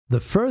The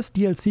first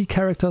DLC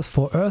characters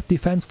for Earth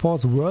Defense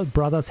Force World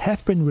Brothers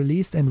have been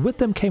released, and with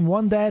them came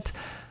one that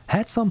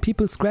had some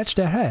people scratch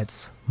their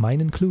heads, mine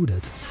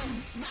included.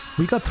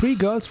 We got 3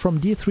 girls from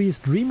D3's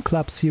Dream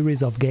Club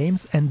series of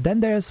games, and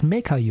then there's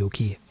Mecha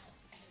Yuki.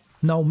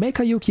 Now,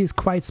 Mecha Yuki is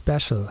quite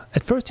special.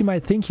 At first you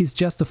might think he's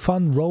just a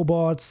fun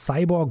robot,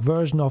 cyborg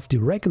version of the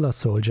regular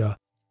soldier.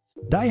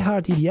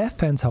 Die-hard EDF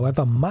fans,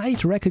 however,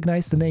 might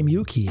recognize the name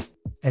Yuki,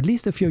 at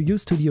least if you're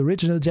used to the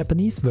original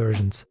Japanese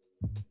versions.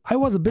 I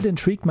was a bit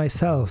intrigued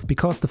myself,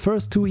 because the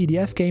first 2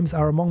 EDF games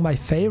are among my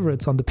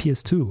favorites on the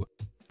PS2.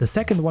 The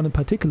second one in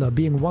particular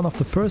being one of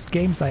the first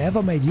games I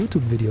ever made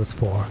YouTube videos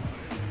for.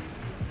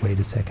 Wait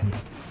a second.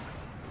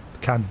 It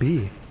can't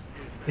be.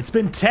 It's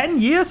been 10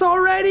 years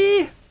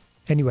already?!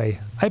 Anyway,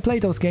 I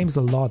played those games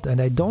a lot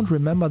and I don't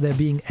remember there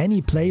being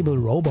any playable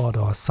robot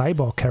or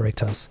cyborg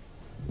characters.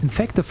 In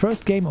fact, the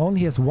first game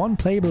only has one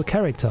playable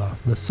character,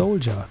 the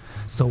soldier.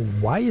 So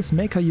why is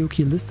Mecha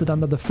Yuki listed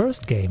under the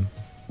first game?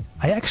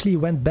 I actually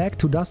went back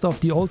to dust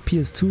off the old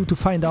PS2 to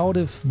find out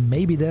if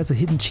maybe there's a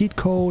hidden cheat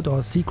code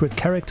or secret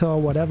character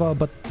or whatever,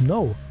 but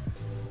no.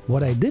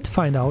 What I did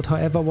find out,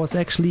 however, was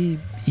actually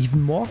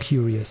even more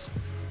curious.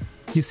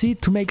 You see,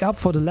 to make up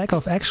for the lack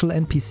of actual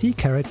NPC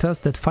characters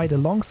that fight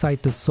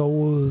alongside the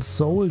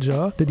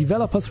soldier, the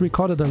developers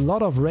recorded a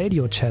lot of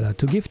radio chatter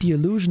to give the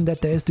illusion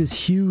that there is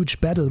this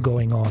huge battle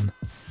going on.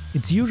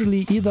 It's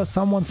usually either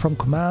someone from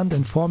command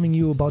informing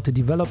you about the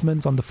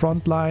developments on the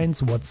front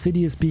lines, what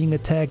city is being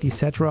attacked,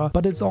 etc.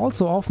 But it's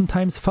also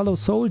oftentimes fellow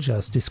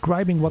soldiers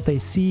describing what they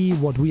see,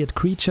 what weird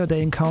creature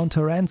they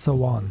encounter, and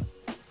so on.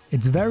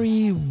 It's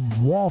very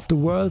War of the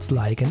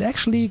Worlds-like and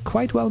actually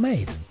quite well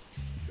made.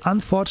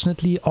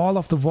 Unfortunately, all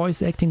of the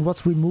voice acting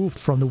was removed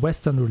from the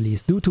Western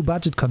release due to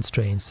budget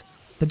constraints.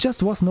 There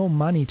just was no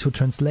money to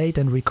translate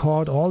and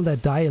record all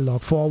that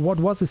dialogue for what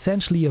was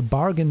essentially a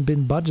bargain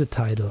bin budget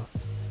title.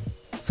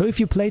 So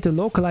if you played a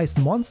localized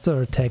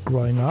Monster Attack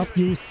growing up,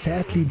 you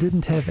sadly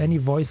didn't have any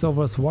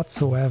voiceovers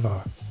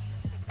whatsoever.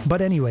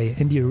 But anyway,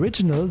 in the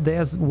original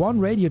there's one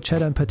radio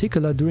chatter in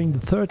particular during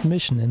the 3rd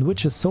mission in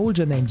which a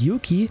soldier named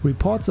Yuki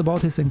reports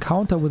about his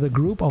encounter with a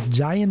group of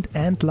giant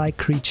ant-like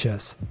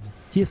creatures.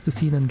 Here's the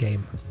scene in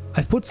game.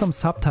 I've put some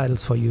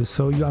subtitles for you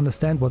so you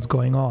understand what's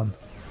going on.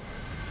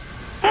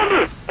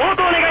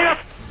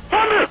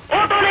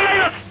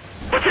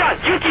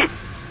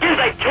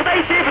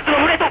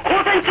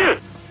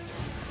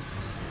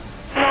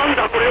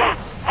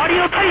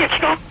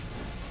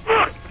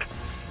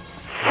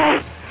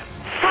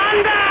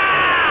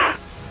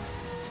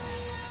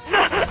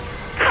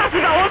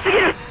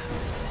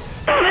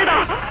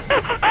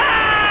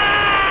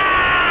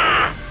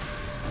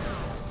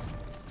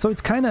 So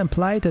it's kinda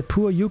implied that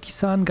poor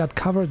Yuki-san got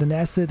covered in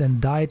acid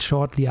and died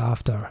shortly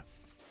after.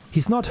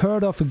 He's not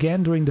heard of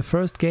again during the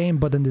first game,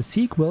 but in the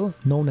sequel,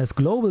 known as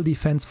Global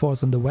Defense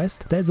Force in the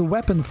West, there's a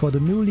weapon for the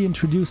newly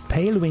introduced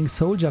Pale-Wing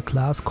soldier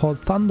class called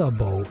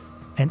Thunderbow.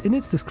 And in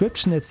its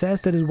description it says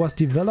that it was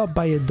developed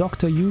by a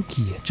Dr.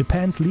 Yuki,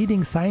 Japan's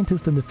leading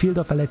scientist in the field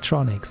of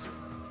electronics.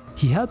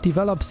 He helped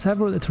develop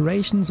several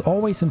iterations,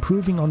 always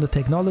improving on the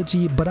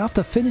technology, but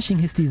after finishing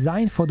his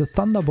design for the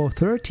Thunderbow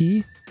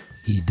 30,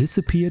 he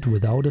disappeared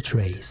without a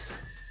trace.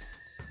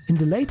 In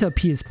the later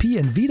PSP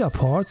and Vita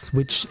ports,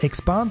 which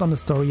expand on the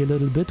story a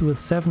little bit with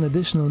 7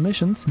 additional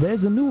missions,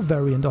 there's a new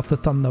variant of the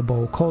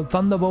Thunderbow called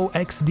Thunderbow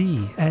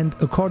XD, and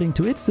according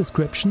to its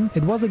description,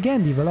 it was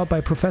again developed by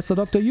Professor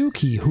Dr.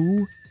 Yuki,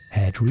 who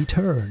had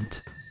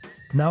returned.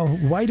 Now,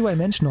 why do I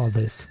mention all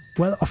this?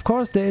 Well, of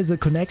course there is a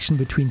connection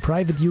between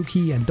Private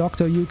Yuki and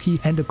Dr. Yuki,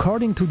 and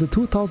according to the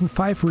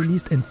 2005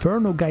 released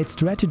Inferno Guide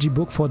strategy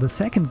book for the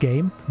second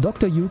game,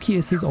 Dr. Yuki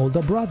is his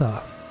older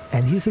brother.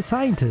 And he's a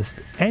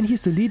scientist, and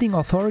he's the leading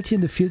authority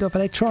in the field of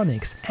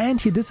electronics,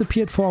 and he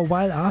disappeared for a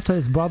while after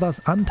his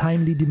brother's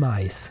untimely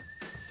demise.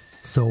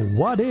 So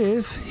what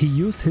if he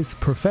used his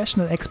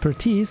professional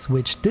expertise,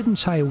 which didn't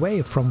shy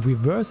away from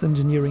reverse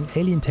engineering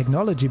alien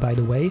technology by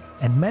the way,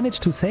 and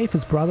managed to save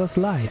his brother's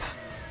life?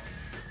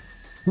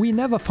 We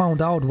never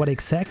found out what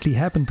exactly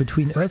happened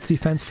between Earth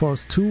Defense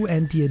Force 2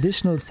 and the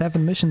additional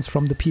 7 missions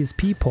from the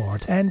PSP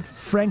port, and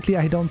frankly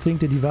I don't think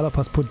the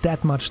developers put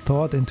that much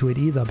thought into it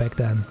either back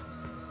then.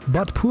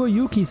 But poor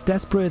Yuki's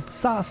desperate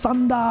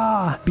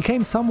Sandaaa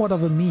became somewhat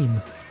of a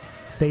meme.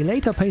 They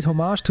later paid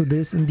homage to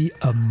this in the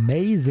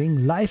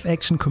amazing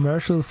live-action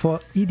commercial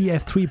for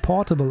EDF3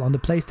 Portable on the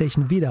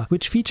PlayStation Vita,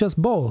 which features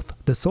both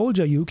the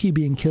soldier Yuki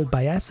being killed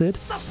by acid,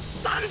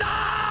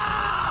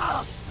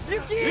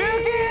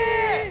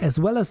 as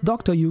well as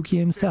Dr. Yuki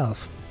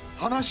himself.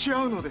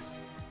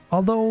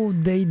 Although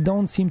they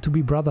don't seem to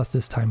be brothers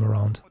this time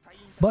around.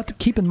 But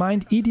keep in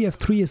mind,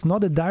 EDF3 is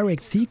not a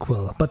direct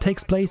sequel, but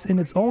takes place in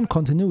its own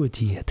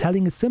continuity,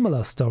 telling a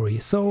similar story,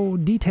 so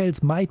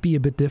details might be a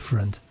bit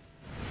different.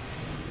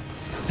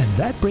 And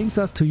that brings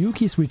us to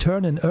Yuki's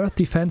return in Earth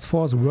Defense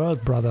Force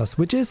World Brothers,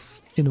 which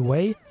is, in a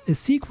way, a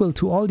sequel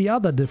to all the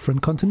other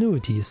different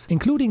continuities,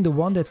 including the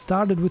one that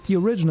started with the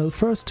original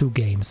first 2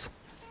 games.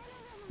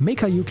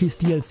 Mecha Yuki's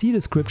DLC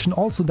description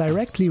also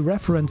directly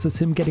references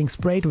him getting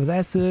sprayed with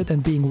acid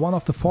and being one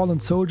of the fallen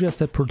soldiers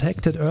that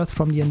protected Earth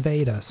from the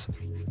invaders.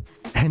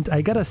 And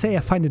I gotta say, I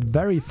find it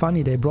very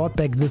funny they brought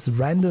back this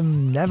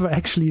random, never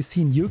actually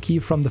seen Yuki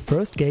from the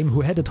first game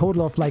who had a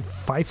total of like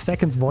 5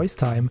 seconds voice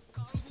time.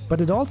 But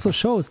it also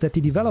shows that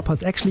the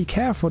developers actually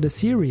care for the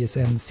series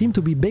and seem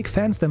to be big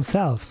fans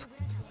themselves.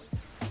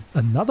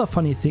 Another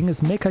funny thing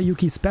is Mecha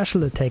Yuki's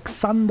special attack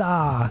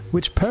Sandaaa,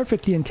 which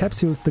perfectly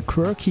encapsulates the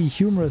quirky,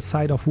 humorous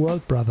side of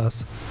World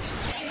Brothers.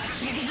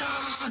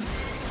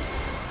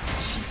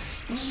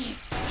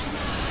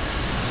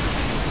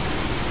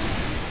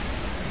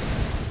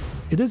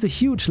 It is a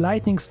huge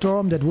lightning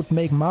storm that would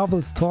make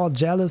Marvel's Thor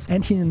jealous,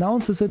 and he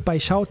announces it by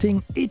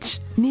shouting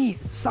Ichi,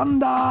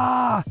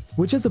 Sandaaa,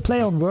 which is a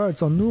play on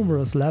words on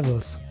numerous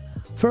levels.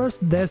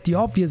 First, there's the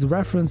obvious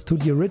reference to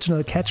the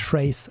original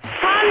catchphrase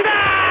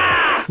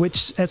Sandaaa,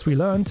 which, as we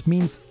learned,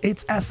 means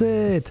it's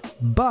acid.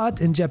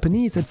 But in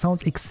Japanese it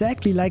sounds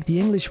exactly like the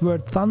English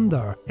word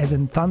thunder, as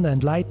in thunder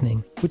and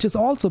lightning, which is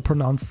also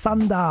pronounced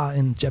Sandaaa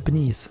in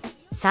Japanese.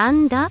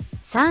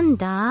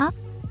 Sandaaa.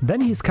 Then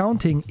he's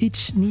counting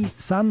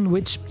Ichi-san,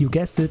 which, you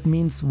guessed it,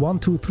 means 1,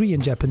 2, 3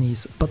 in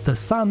Japanese, but the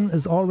san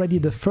is already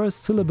the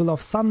first syllable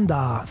of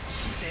Sandaaa.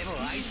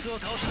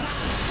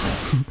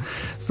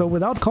 So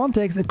without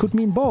context it could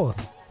mean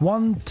both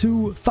 1,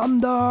 2,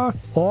 thunder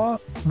or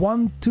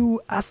 1, 2,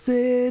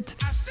 acid.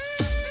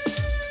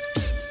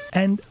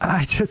 And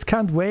I just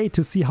can't wait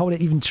to see how they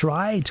even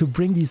try to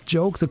bring these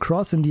jokes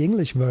across in the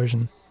English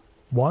version.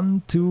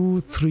 1, 2,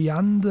 3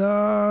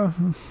 under...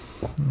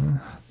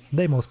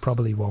 They most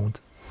probably won't.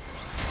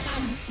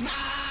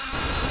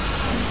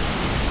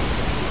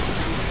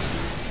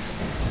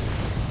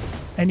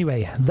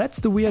 Anyway, that's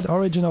the weird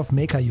origin of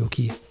Mecha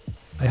Yuki.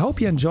 I hope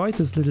you enjoyed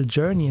this little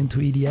journey into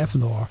EDF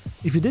lore.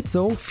 If you did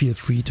so, feel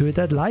free to hit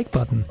that like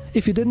button.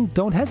 If you didn't,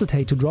 don't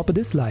hesitate to drop a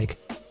dislike.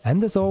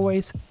 And as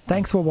always,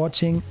 thanks for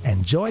watching,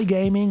 enjoy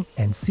gaming,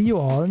 and see you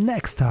all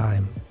next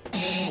time.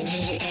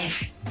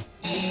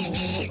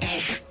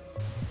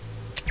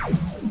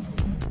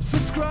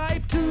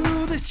 Subscribe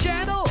to this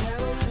channel.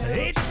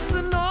 It's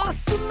an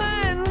awesome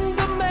and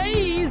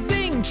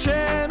amazing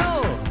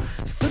channel.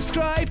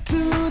 Subscribe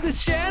to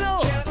this channel.